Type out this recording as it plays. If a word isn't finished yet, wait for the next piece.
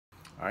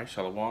All right,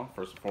 Shalom.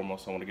 First and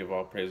foremost, I want to give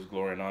all praise,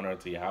 glory, and honor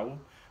unto Yahweh,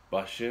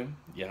 Bahashim,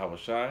 Yahweh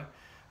Shai.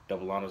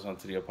 Double honors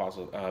unto the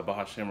apostles,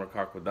 Bahashim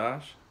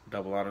Rakakwadash.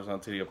 Double honors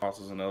unto the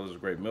apostles and elders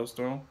of Great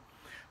Millstone.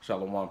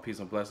 Shalom, peace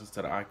and blessings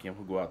to the Akim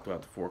who go out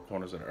throughout the four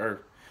corners of the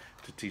earth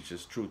to teach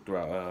His truth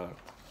throughout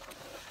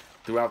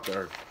the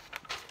earth,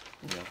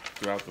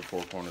 throughout the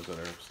four corners of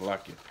the earth.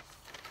 Salakia.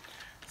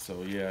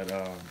 So yeah,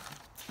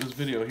 this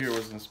video here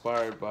was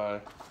inspired by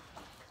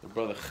the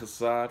brother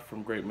Chasad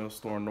from Great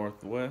Millstone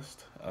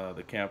Northwest,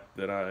 the camp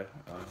that I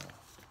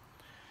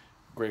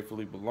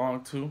gratefully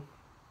belong to.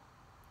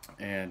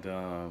 And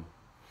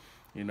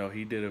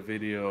he did a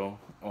video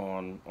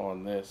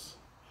on this,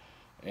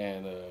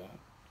 and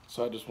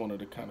so I just wanted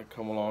to kind of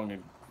come along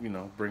and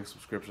bring some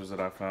scriptures that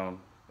I found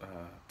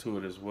to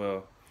it as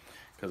well,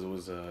 because it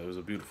was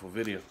a beautiful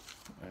video.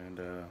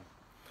 And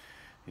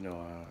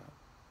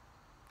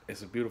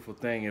it's a beautiful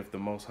thing if the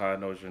Most High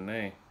knows your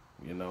name,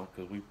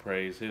 because we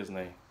praise His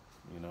name,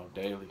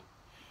 daily.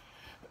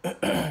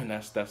 And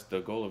that's the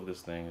goal of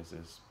this thing,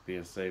 is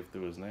being saved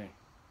through His name.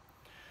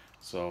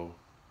 So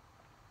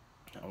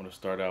I'm going to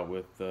start out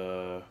with,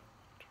 let's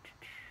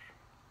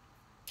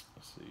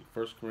see,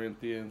 1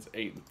 Corinthians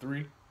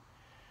 8:3.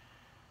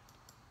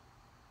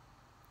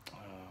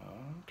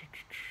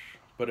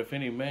 But if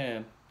any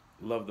man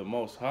love the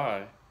Most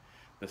High,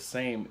 the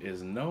same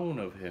is known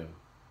of him.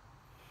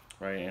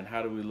 Right? And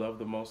how do we love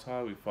the Most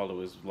High? We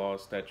follow His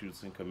laws,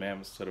 statutes, and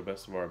commandments to the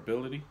best of our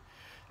ability,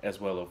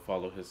 as well as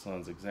follow His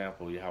Son's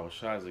example, Yahweh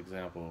Shai's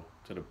example,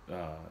 to the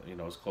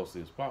as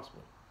closely as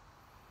possible.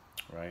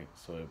 Right?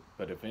 So,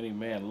 but if any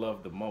man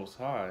love the Most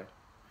High,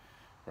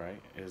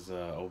 right, is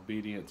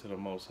obedient to the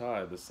Most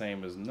High, the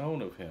same is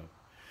known of him.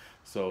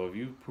 So if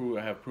you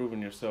have proven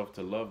yourself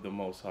to love the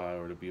Most High,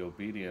 or to be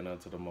obedient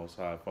unto the Most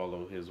High,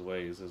 follow His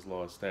ways, His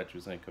laws,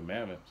 statutes, and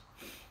commandments,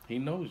 He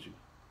knows you.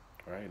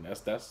 Right, and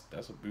that's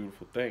a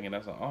beautiful thing, and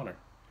that's an honor.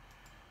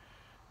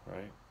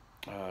 Right,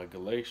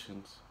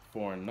 Galatians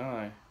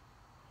 4:9.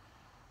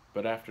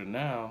 But after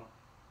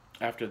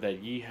that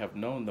ye have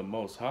known the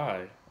Most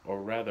High,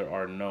 or rather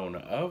are known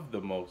of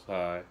the Most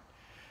High,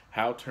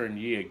 how turn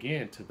ye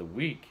again to the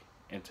weak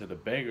and to the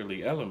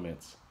beggarly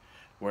elements,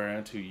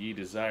 whereunto ye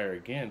desire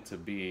again to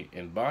be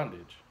in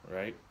bondage?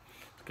 Right,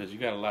 because you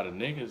got a lot of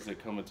niggas that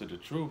come into the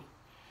truth,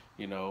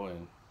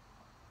 and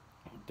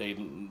they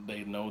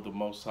know the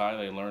Most High,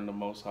 they learn the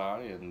Most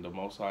High, and the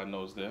Most High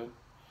knows them.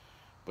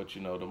 But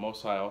the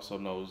Most High also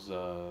knows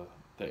the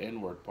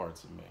inward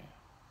parts of man.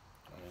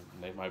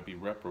 And they might be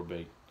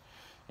reprobate,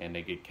 and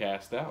they get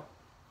cast out.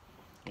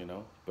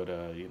 But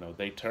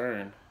they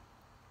turn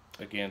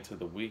again to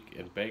the weak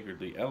and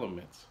beggarly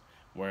elements,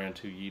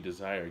 whereunto ye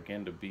desire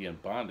again to be in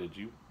bondage.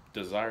 You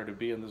desire to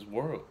be in this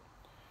world,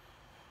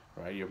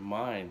 right? Your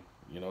mind,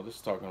 this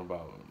is talking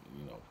about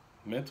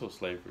mental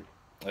slavery.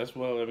 As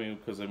well,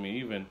 because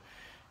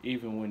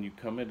even when you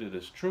come into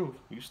this truth,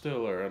 you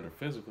still are under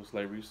physical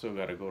slavery. You still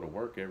got to go to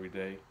work every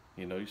day.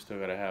 You still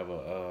got to have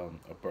a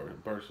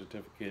birth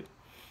certificate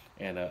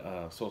and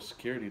a social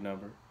security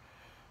number,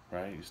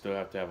 right? You still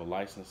have to have a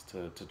license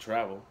to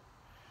travel.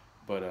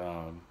 But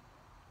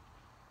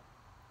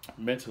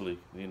mentally,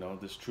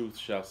 this truth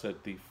shall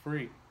set thee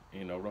free,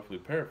 roughly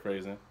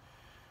paraphrasing.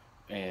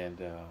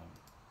 And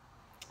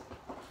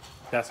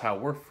that's how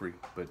we're free.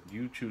 But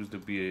you choose to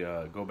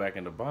go back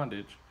into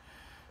bondage,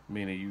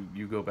 meaning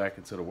you go back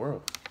into the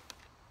world.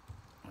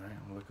 All right,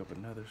 I'm gonna look up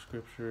another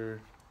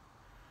scripture.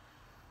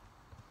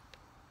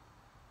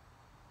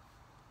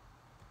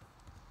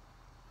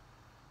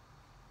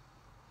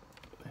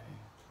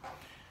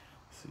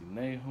 Let's see,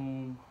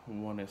 Nahum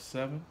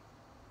 1:7.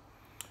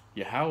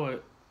 Yahweh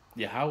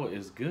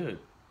is good,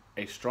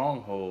 a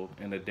stronghold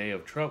in the day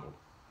of trouble.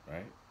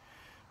 Right?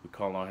 We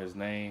call on His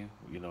name.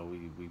 We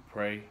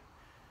pray.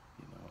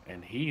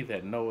 And he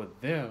that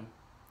knoweth them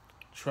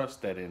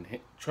trust in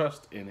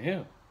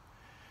Him,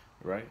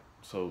 right?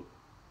 So,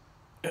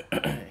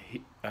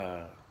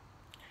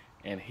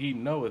 and He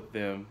knoweth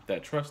them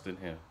that trust in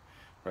Him,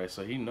 right?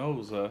 So He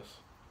knows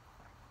us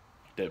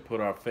that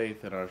put our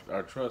faith and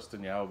our trust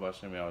in Yahweh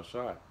Hashem Yahweh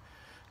Shai,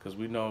 because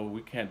we know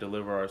we can't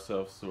deliver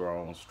ourselves through our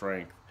own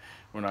strength.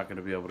 We're not going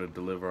to be able to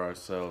deliver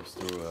ourselves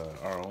through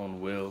our own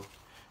will.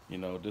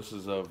 This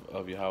is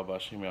of Yahweh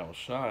Hashem Yahweh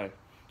Shai,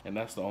 and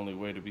that's the only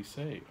way to be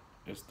saved.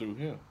 It's through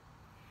Him,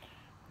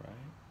 right?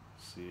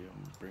 Let's see, I'm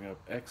going to bring up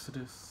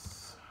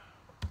Exodus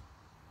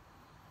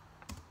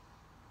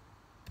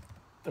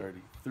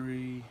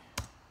 33.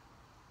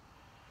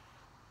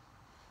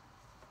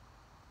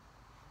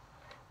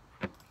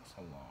 That's a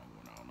long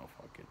one. I don't know if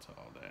I'll get to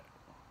all that.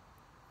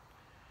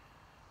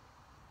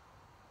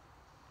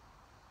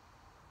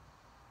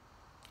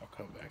 I'll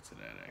come back to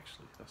that,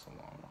 actually. That's a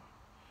long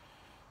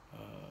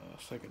one.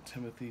 2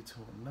 Timothy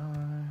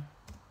 2:9.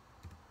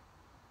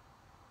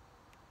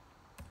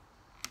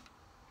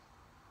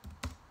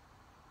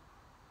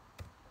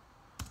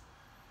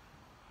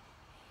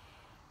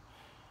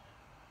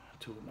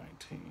 Two and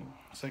 19.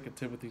 2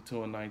 Timothy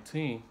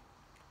 2:19.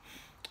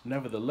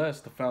 Nevertheless,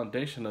 the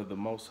foundation of the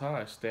Most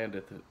High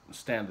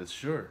standeth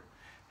sure,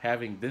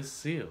 having this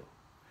seal,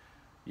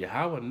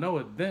 Yahweh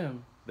knoweth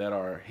them that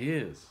are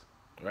his,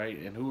 right?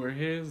 And who are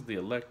his? The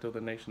elect of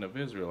the nation of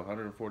Israel,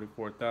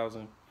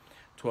 144,000,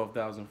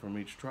 12,000 from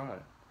each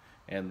tribe.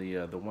 And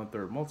the one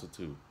third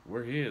multitude.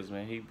 We're his,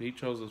 man. He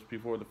chose us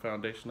before the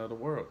foundation of the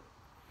world.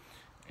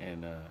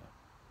 And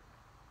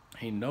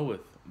he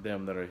knoweth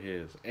them that are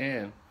his.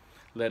 And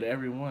let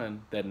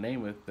everyone that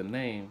nameth the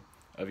name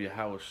of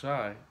Yahweh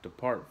Shai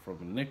depart from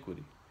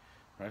iniquity.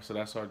 Right? So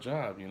that's our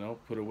job,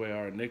 put away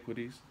our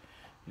iniquities,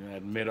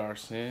 admit our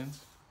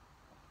sins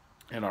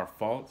and our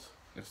faults,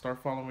 and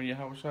start following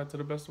Yahweh Shai to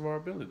the best of our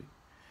ability.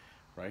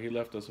 Right? He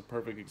left us a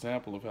perfect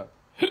example of how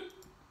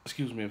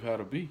of how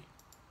to be.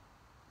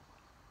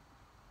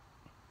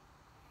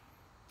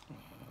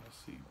 Let's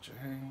see,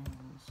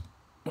 James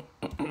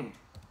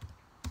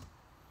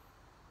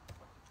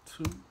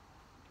 2.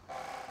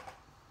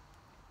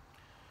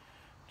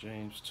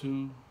 James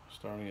 2,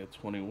 starting at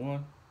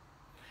 21.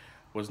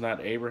 Was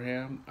not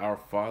Abraham, our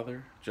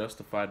father,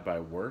 justified by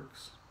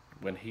works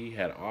when he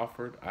had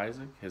offered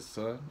Isaac, his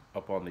son,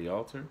 upon the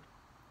altar?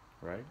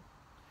 Right?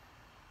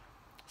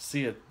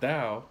 Seest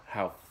thou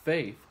how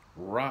faith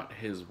wrought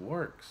his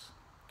works,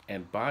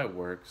 and by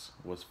works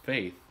was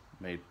faith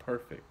made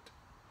perfect?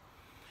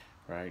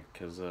 Right?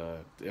 Because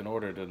in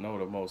order to know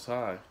the Most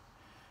High,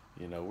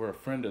 we're a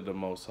friend of the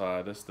Most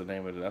High. That's the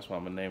name of it. That's why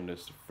I'm going to name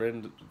this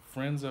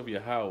Friends of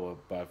Yahweh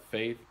by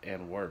Faith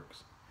and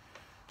Works.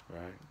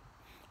 Right?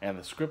 And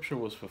the scripture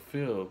was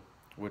fulfilled,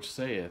 which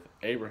saith,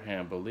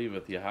 Abraham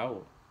believeth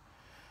Yahweh,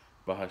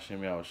 Bahashem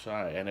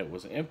Yahushai, and it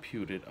was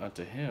imputed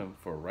unto him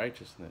for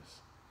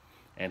righteousness.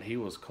 And he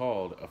was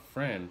called a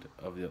friend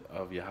of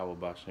Yahweh,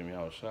 Bahashem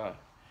Yahushai.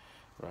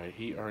 Right?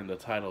 He earned the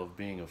title of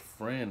being a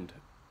friend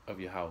of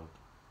Yahweh,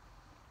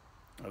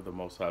 of the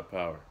Most High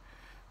Power,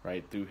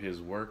 right? Through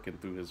his work and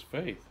through his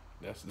faith.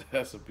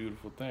 That's a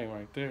beautiful thing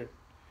right there.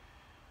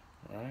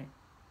 All right?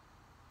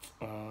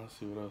 Let's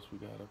see what else we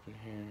got up in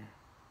here.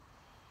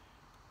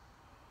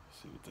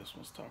 See what this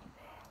one's talking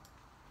about.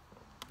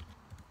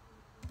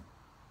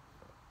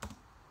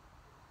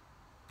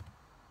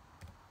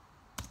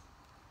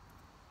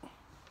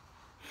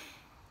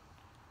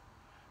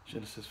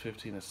 Genesis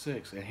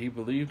 15:6. And he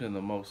believed in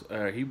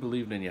he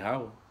believed in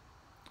Yahweh,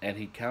 and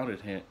he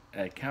counted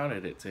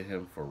it to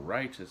him for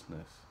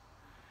righteousness.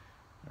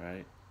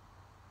 Right?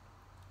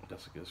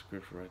 That's a good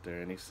scripture right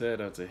there. And he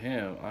said unto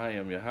him, I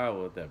am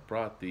Yahweh that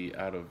brought thee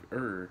out of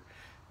Ur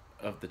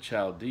of the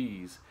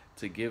Chaldees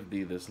to give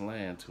thee this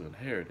land to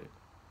inherit it.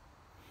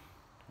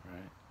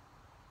 Right?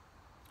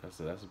 That's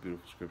a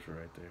beautiful scripture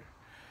right there.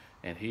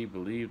 And he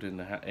believed in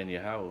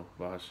Yahweh,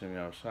 Bahashem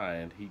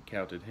Yahushai, and he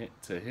counted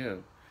it to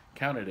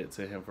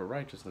him for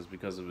righteousness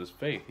because of his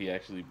faith. He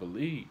actually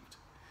believed.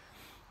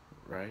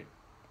 Right?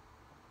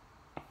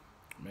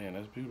 Man,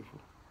 that's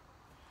beautiful.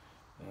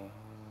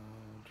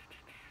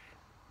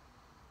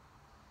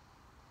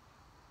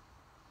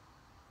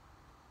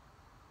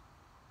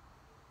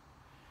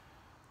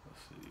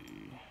 Let's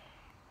see.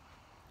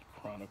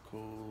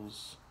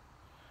 Chronicles.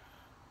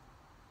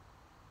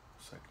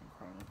 2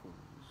 Chronicles.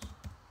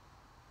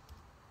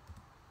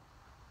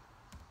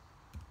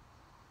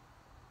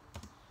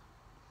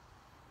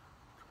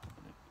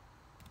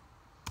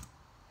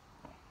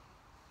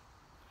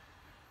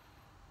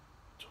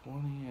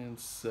 (20 and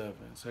 7).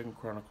 2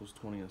 Chronicles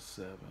 20 and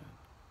 7.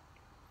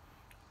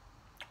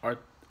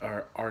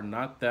 Are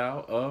not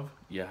thou of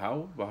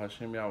Yahweh,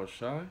 Bahashem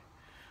Yahushai,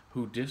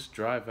 who didst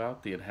drive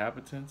out the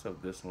inhabitants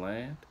of this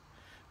land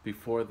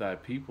before thy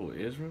people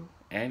Israel,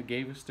 and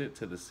gavest it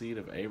to the seed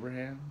of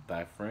Abraham,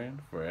 thy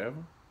friend,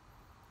 forever?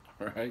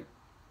 Right?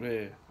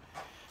 Yeah.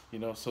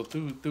 So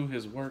through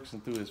his works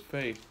and through his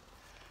faith,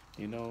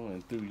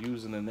 and through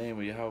using the name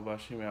of Yahweh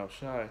Bahashem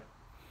Yahushai,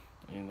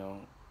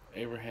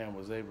 Abraham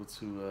was able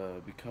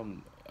to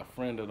become a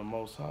friend of the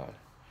Most High.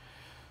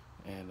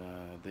 And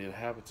the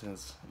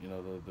inhabitants,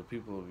 the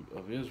people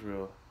of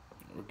Israel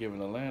were given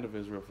the land of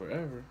Israel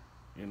forever.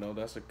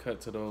 That's a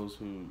cut to those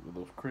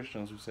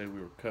Christians who say we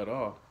were cut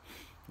off.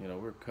 We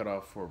were cut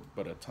off for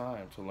but a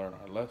time to learn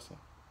our lesson.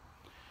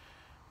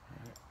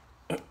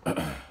 All right.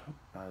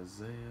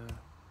 Isaiah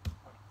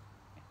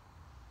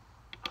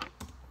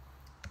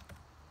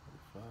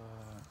 45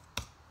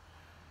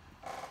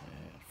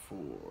 and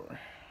 4.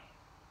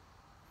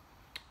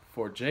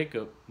 For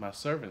Jacob, my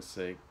servant's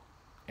sake,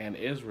 and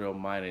Israel,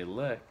 mine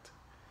elect,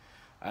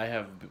 I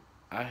have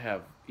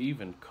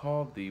even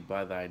called thee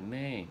by thy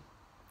name,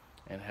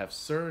 and have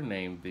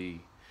surnamed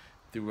thee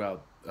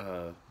throughout,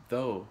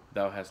 though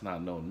thou hast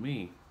not known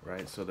me.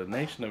 Right. So the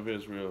nation of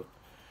Israel,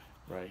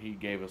 right? He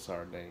gave us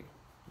our name.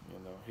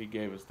 He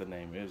gave us the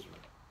name Israel,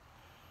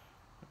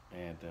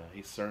 and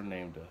he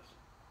surnamed us.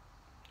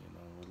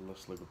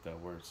 Let's look at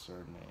that word,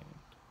 surnamed.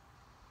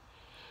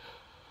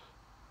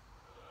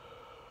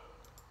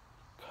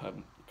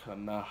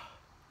 Kana'ah.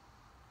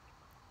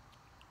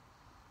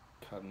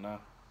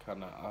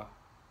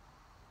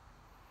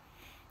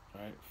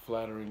 Right?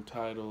 Flattering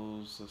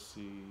titles. Let's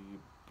see.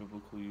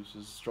 Biblical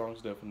uses.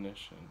 Strong's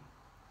definition.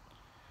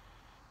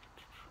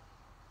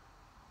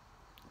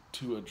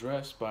 To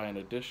address by an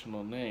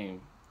additional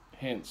name,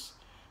 hence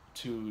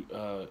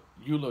to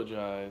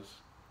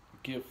eulogize,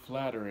 give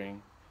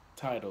flattering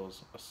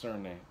titles, a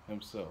surname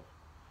himself,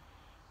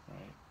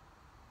 right?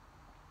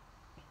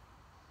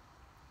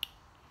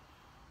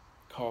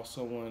 Call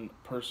someone,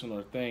 person,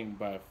 or thing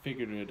by a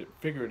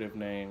figurative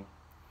name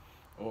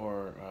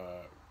or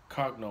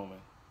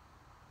cognomen,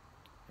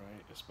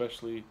 right?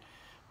 Especially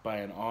by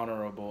an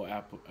honorable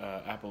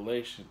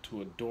appellation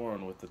to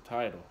adorn with the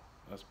title.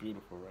 That's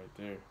beautiful right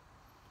there.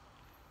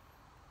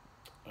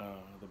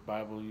 The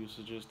Bible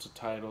usages to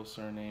title,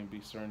 surname,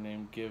 be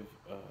surname, give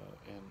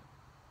an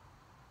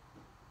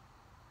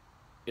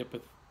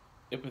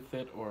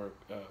epithet or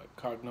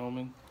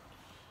cognomen,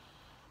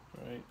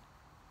 right?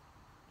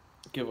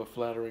 Give a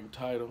flattering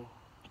title,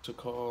 to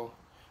call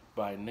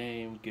by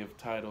name, give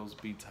titles,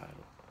 be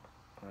title,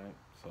 right?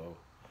 So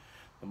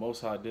the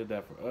Most High did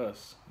that for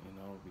us,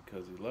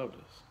 because He loved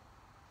us.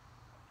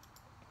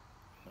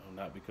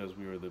 Not because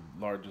we were the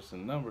largest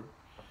in number,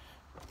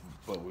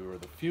 but we were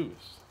the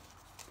fewest.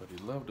 But He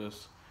loved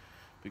us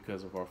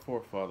because of our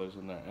forefathers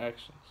and their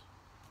actions.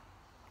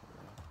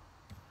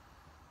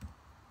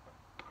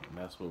 And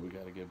that's what we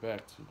got to get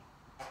back to.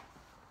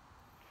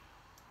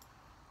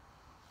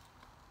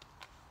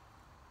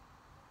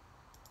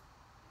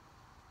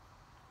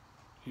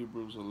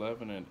 Hebrews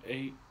 11 and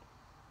 8.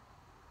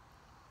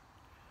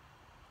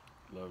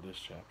 Love this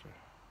chapter.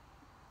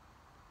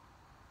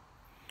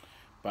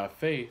 By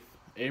faith,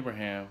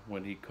 Abraham,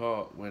 when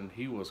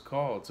he was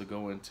called to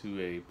go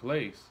into a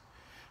place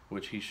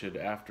which he should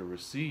after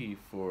receive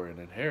for an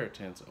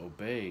inheritance,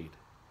 obeyed,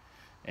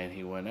 and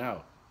he went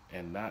out,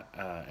 and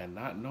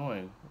not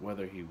knowing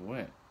whither he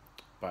went.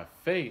 By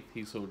faith,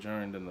 he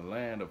sojourned in the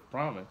land of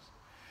promise,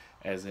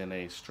 as in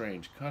a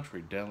strange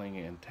country, dwelling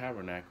in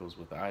tabernacles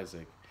with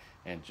Isaac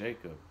and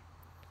Jacob,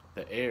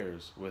 the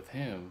heirs with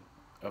him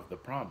of the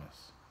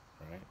promise.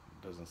 Right?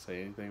 It doesn't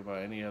say anything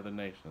about any other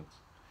nations.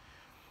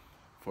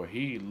 For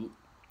he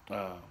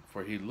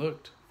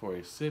looked for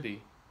a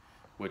city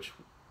which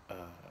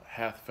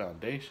hath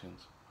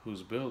foundations,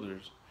 whose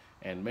builder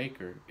and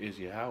maker is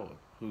Yahweh.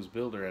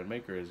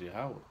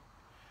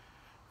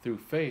 Through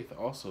faith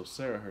also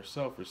Sarah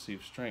herself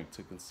received strength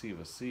to conceive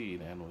a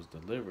seed, and was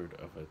delivered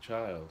of a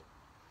child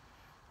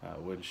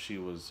when she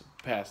was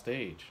past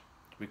age,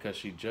 because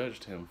she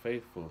judged him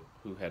faithful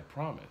who had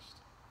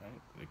promised.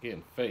 Right?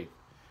 Again, faith.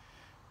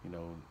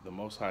 The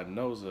Most High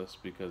knows us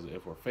because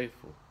if we're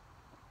faithful.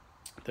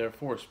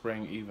 Therefore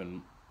sprang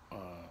even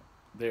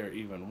there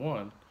even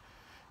one,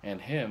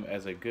 and him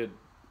as good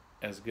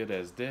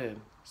as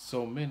dead,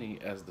 so many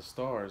as the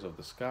stars of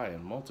the sky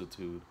in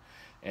multitude,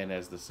 and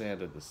as the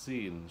sand of the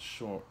sea and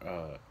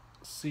the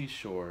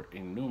seashore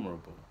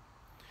innumerable.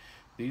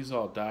 These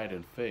all died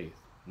in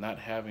faith, not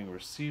having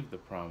received the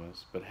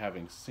promise, but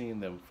having seen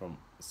them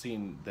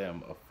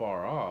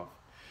afar off,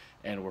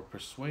 and were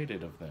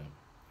persuaded of them,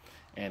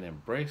 and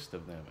embraced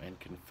of them, and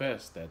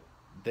confessed that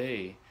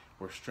they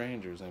were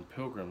strangers and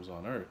pilgrims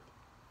on earth.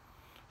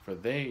 For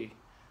they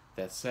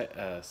that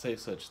say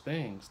such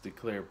things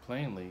declare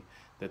plainly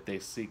that they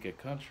seek a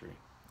country.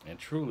 And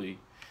truly,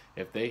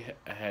 if they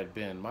had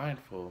been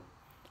mindful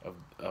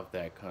of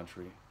that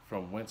country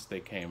from whence they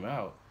came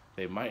out,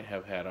 they might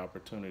have had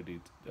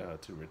opportunity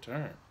to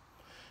return.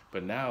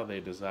 But now they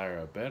desire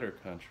a better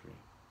country,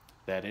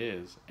 that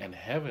is, an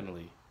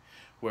heavenly.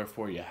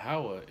 Wherefore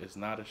Yahweh is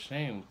not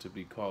ashamed to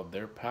be called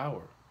their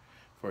power,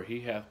 for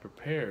he hath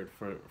prepared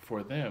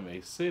for them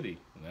a city,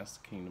 and that's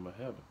the kingdom of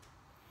heaven.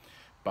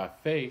 By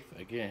faith,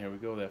 again, here we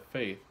go, that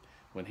faith,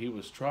 when he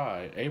was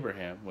tried,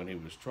 Abraham, when he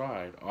was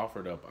tried,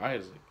 offered up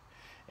Isaac,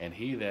 and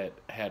he that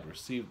had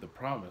received the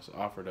promise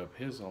offered up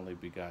his only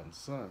begotten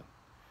son,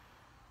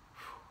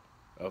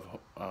 of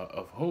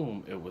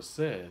whom it was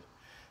said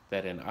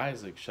that in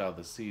Isaac shall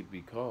the seed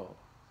be called.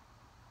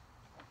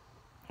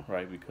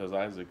 Right, because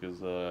Isaac is,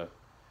 the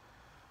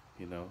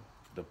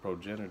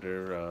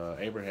progenitor,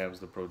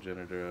 Abraham's the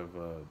progenitor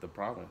of the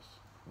promise.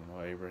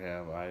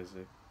 Abraham,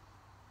 Isaac,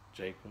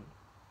 Jacob,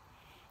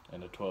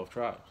 and the 12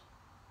 tribes,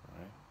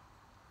 right?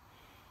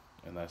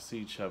 And thy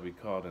seed shall be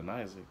called in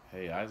Isaac.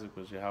 Hey, Isaac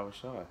was Yahweh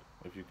Shai,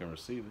 if you can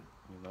receive it.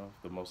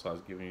 If the Most High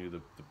is giving you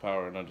the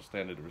power and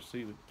understanding to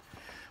receive it.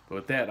 But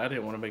with that, I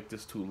didn't want to make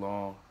this too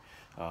long.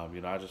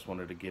 I just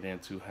wanted to get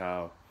into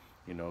how,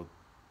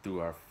 through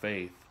our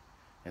faith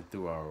and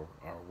through our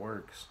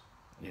works,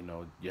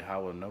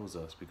 Yahweh knows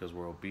us because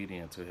we're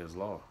obedient to his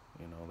law,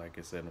 like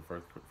it said in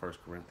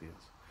First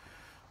Corinthians.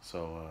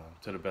 So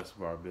to the best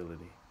of our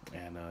ability.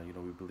 And,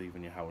 we believe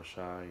in Yahweh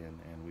Shai,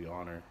 and we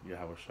honor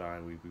Yahweh Shai.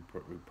 We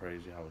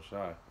praise Yahweh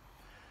Shai.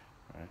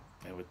 Right?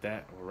 And with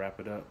that, we'll wrap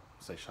it up.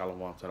 Say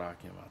Shalom to the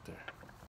Akim out there.